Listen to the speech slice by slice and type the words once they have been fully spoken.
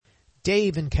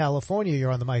Dave in California.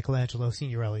 You're on the Michelangelo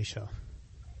Signorelli Show.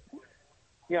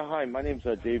 Yeah, hi. My name's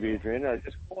Dave Adrian. I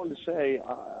just wanted to say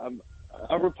I'm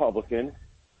a Republican,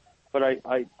 but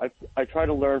I try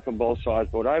to learn from both sides.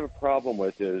 But what I have a problem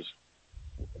with is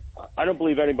I don't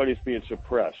believe anybody's being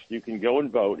suppressed. You can go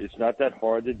and vote. It's not that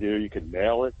hard to do. You can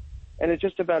mail it. And it's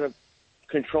just about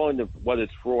controlling whether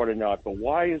it's fraud or not. But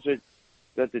why is it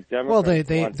that the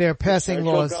Democrats they're passing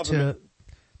laws government?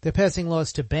 they're passing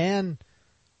laws to ban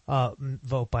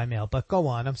vote by mail. But go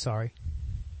on. I'm sorry.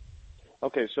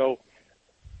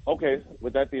 Okay,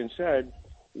 with that being said,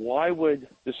 why would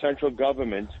the central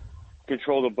government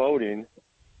control the voting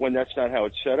when that's not how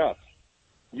it's set up?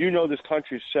 You know this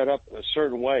country's set up a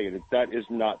certain way, and that is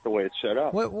not the way it's set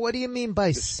up. What do you mean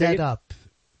by set up,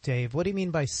 Dave? What do you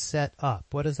mean by set up?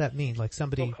 What does that mean? Like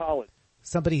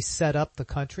somebody set up the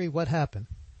country? What happened?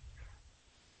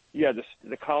 Yeah,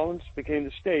 the colonies became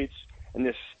the states, and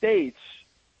the states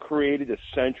created a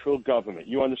central government.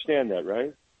 You understand that,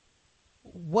 right?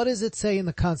 What does it say in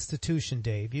the Constitution,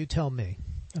 Dave? You tell me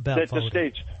about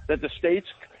voting. That the states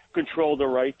control the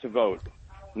right to vote,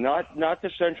 not the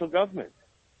central government.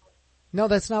 No,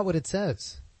 that's not what it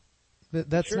says.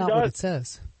 That's sure not does. what it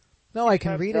says. No, I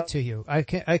can read it to you. I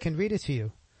can read it to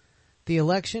you. The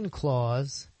election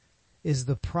clause is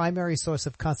the primary source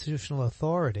of constitutional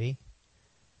authority,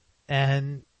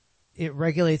 and it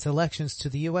regulates elections to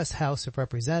the U.S. House of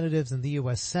Representatives and the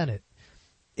U.S. Senate.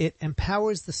 It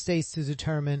empowers the states to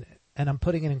determine, and I'm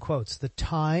putting it in quotes, the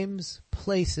times,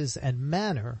 places, and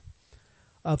manner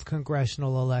of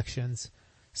congressional elections,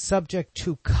 subject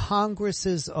to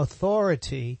Congress's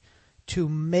authority to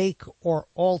make or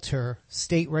alter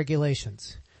state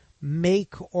regulations.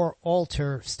 Make or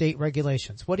alter state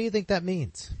regulations. What do you think that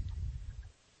means?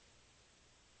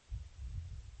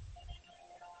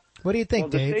 What do you think,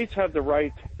 Dave? The states have the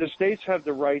right. The states have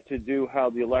the right to do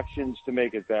how the elections to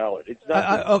make it valid. It's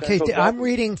not okay. I'm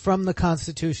reading from the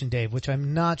Constitution, Dave, which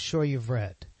I'm not sure you've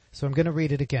read. So I'm going to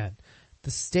read it again.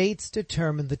 The states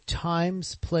determine the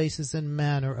times, places, and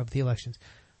manner of the elections,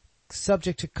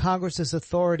 subject to Congress's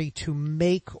authority to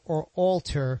make or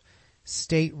alter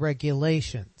state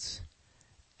regulations.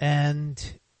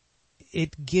 And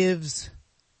it gives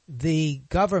the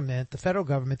government, the federal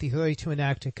government, the authority to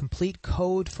enact a complete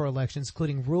code for elections,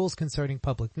 including rules concerning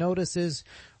public notices,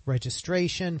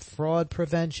 registration, fraud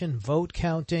prevention, vote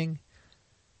counting.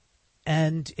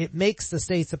 And it makes the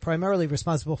states primarily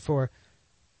responsible for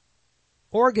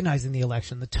organizing the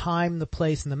election, the time, the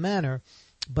place, and the manner,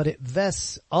 but it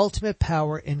vests ultimate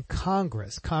power in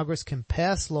Congress. Congress can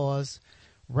pass laws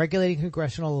regulating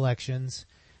congressional elections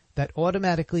that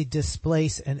automatically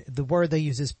displace, and the word they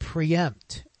use is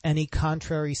preempt, any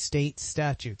contrary state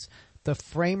statutes. The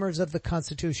framers of the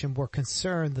Constitution were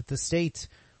concerned that the states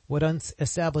would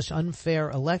establish unfair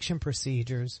election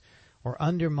procedures or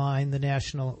undermine the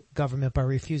national government by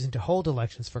refusing to hold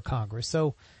elections for Congress.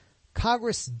 So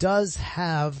Congress does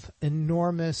have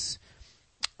enormous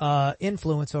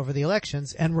influence over the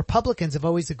elections, and Republicans have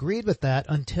always agreed with that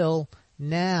until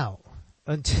now,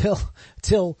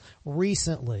 until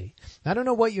recently. I don't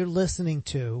know what you're listening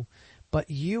to, but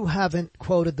you haven't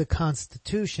quoted the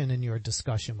Constitution in your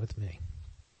discussion with me.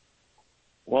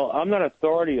 Well, I'm not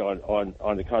authority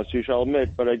on the Constitution, I'll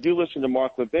admit, but I do listen to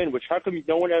Mark Levin, which how come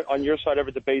no one on your side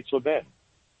ever debates Levin?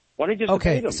 Why don't you just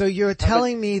debate him? So you're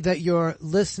telling me that you're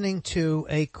listening to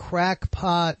a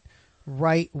crackpot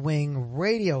right-wing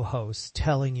radio host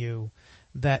telling you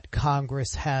that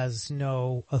Congress has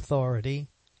no authority,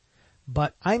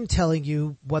 but I'm telling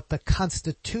you what the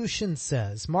Constitution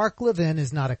says. Mark Levin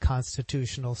is not a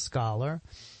constitutional scholar.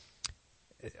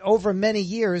 Over many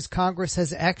years, Congress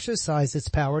has exercised its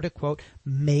power to, quote,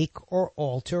 make or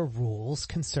alter rules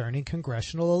concerning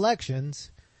congressional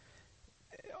elections.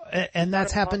 And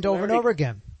that's happened over and over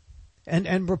again.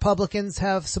 And Republicans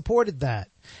have supported that.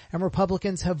 And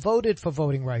Republicans have voted for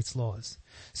voting rights laws.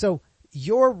 So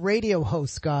your radio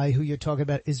host guy who you're talking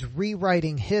about is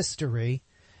rewriting history.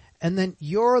 And then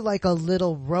you're like a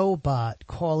little robot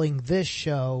calling this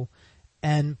show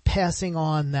and passing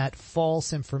on that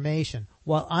false information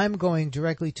while I'm going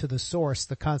directly to the source,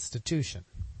 the Constitution.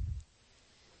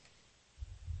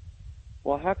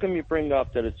 Well, how come you bring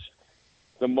up that it's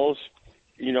the most,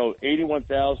 81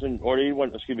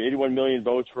 million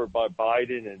votes were by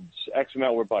Biden and X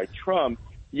amount were by Trump,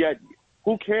 yet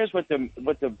who cares what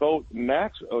the vote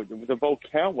max or the vote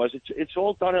count was? It's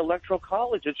all done in electoral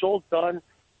college. It's all done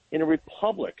in a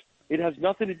republic. It has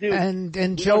nothing to do.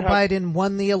 And Joe Biden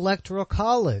won the electoral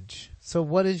college. So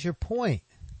what is your point?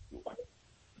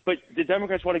 But the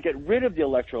Democrats want to get rid of the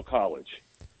electoral college.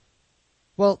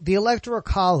 Well, the Electoral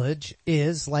College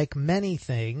is, like many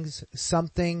things,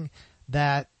 something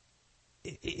that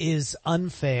is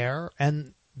unfair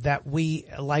and that we,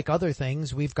 like other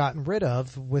things, we've gotten rid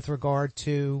of with regard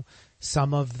to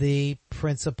some of the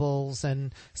principles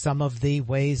and some of the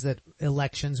ways that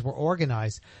elections were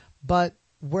organized. But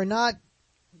we're not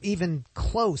even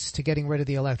close to getting rid of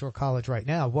the Electoral College right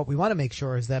now. What we want to make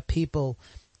sure is that people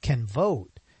can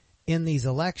vote in these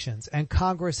elections, and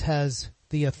Congress has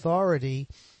the authority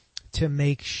to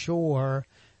make sure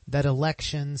that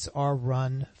elections are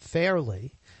run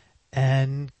fairly.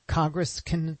 And Congress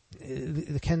can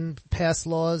pass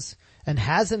laws and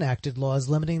has enacted laws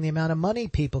limiting the amount of money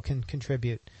people can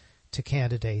contribute to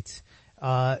candidates.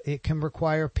 It can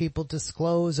require people to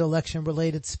disclose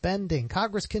election-related spending.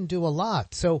 Congress can do a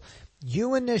lot. So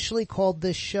you initially called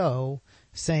this show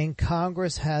saying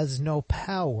Congress has no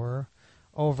power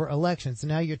over elections.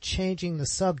 Now you're changing the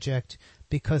subject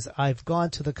because I've gone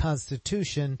to the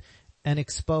Constitution and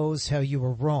exposed how you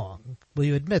were wrong. Will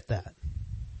you admit that?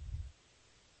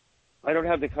 I don't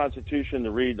have the Constitution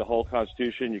to read the whole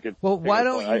Constitution. You could. Well, why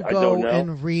don't you go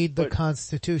and read the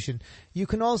Constitution? You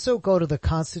can also go to the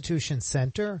Constitution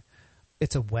Center.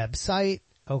 It's a website,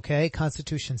 okay,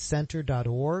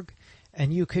 constitutioncenter.org,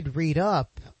 and you could read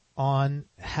up on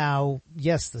how,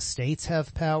 yes, the states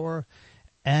have power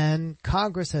and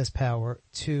Congress has power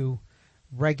to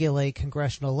regulate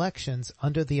congressional elections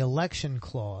under the Election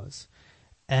Clause.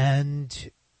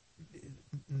 And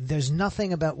there's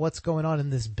nothing about what's going on in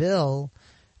this bill,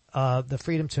 the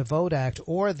Freedom to Vote Act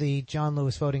or the John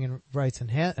Lewis Voting and Rights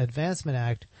Advancement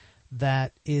Act,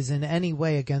 that is in any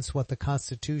way against what the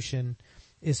Constitution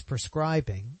is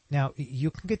prescribing. Now, you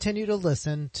can continue to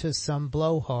listen to some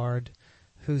blowhard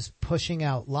who's pushing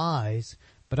out lies,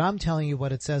 but I'm telling you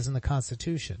what it says in the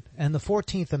Constitution. And the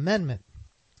 14th Amendment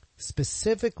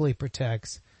specifically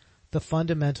protects the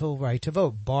fundamental right to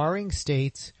vote, barring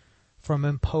states from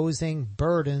imposing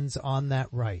burdens on that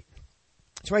right.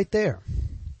 It's right there.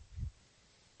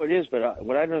 It is, but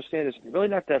what I don't understand is it's really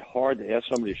not that hard to ask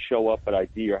somebody to show up at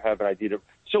ID or have an ID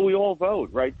so we all vote,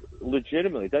 right?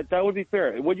 Legitimately. That would be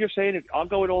fair. What you're saying, I'll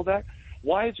go with all that.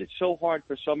 Why is it so hard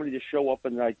for somebody to show up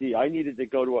in an ID? I needed to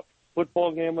go to a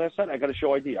football game last night. I got to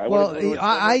show ID.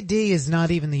 ID is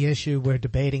not even the issue we're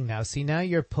debating now. See, now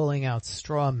you're pulling out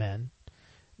straw men.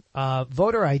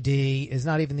 Voter ID is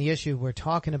not even the issue we're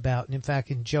talking about. And in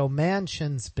fact, in Joe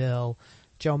Manchin's bill,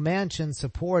 Joe Manchin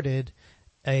supported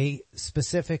a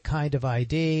specific kind of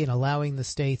ID and allowing the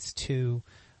states to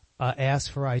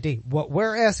ask for ID. What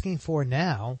we're asking for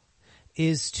now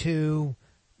is to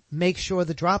make sure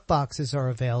the drop boxes are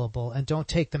available and don't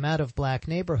take them out of black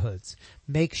neighborhoods.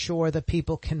 Make sure that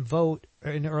people can vote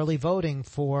in early voting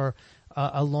for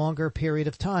a longer period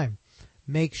of time.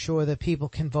 Make sure that people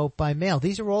can vote by mail.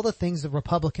 These are all the things that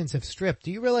Republicans have stripped.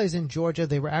 Do you realize in Georgia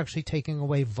they were actually taking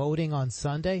away voting on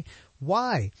Sunday?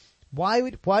 Why? Why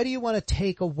do you want to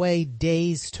take away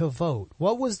days to vote?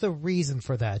 What was the reason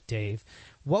for that, Dave?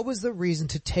 What was the reason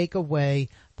to take away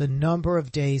the number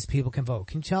of days people can vote?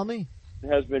 Can you tell me? It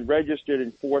has been registered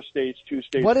in 4 states, 2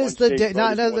 states. What is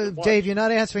Dave, you're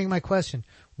not answering my question.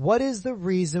 What is the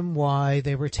reason why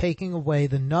they were taking away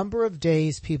the number of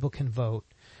days people can vote?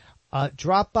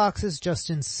 Drop boxes just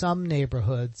in some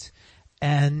neighborhoods,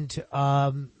 and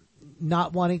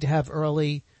not wanting to have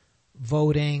early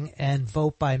voting and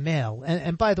vote by mail.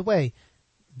 And by the way,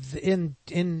 in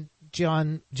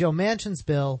Joe Manchin's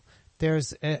bill,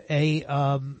 there's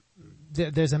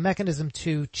there's a mechanism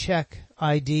to check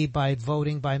ID by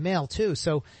voting by mail too.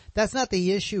 So that's not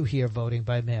the issue here, voting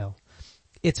by mail.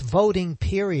 It's voting,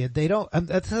 period. They don't,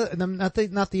 that's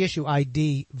not the issue,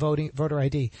 ID, voter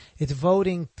ID. It's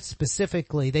voting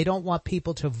specifically. They don't want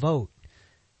people to vote.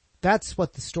 That's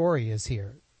what the story is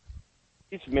here.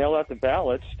 It's mail out the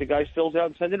ballots. The guy fills out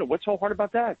and sends it in. What's so hard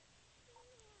about that?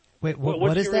 Wait,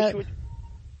 what is that?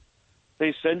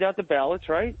 They send out the ballots,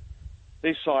 right?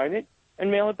 They sign it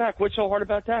and mail it back. What's so hard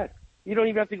about that? You don't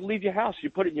even have to leave your house. You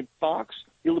put it in your box.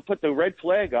 You put the red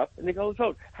flag up and they go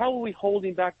vote. How are we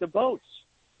holding back the votes?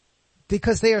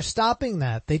 Because they are stopping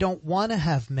that. They don't want to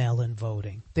have mail-in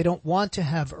voting. They don't want to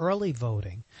have early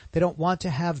voting. They don't want to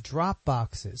have drop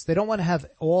boxes. They don't want to have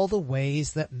all the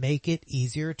ways that make it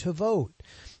easier to vote.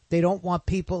 They don't want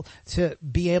people to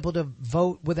be able to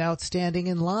vote without standing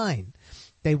in line.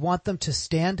 They want them to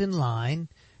stand in line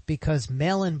because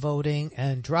mail-in voting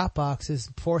and drop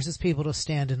boxes forces people to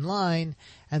stand in line,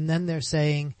 and then they're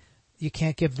saying you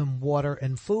can't give them water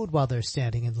and food while they're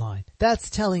standing in line. That's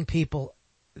telling people,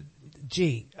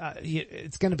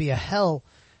 it's going to be a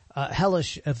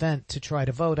hellish event to try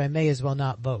to vote. I may as well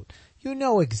not vote. You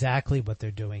know exactly what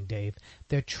they're doing, Dave.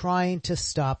 They're trying to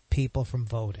stop people from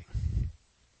voting.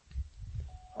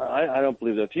 I don't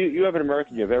believe that. If you have an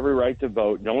American, you have every right to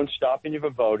vote. No one's stopping you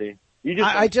from voting.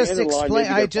 I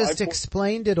just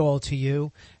explained it all to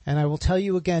you, and I will tell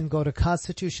you again, go to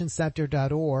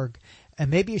constitutioncenter.org, and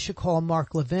maybe you should call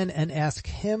Mark Levin and ask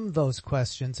him those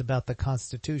questions about the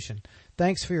Constitution.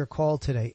 Thanks for your call today.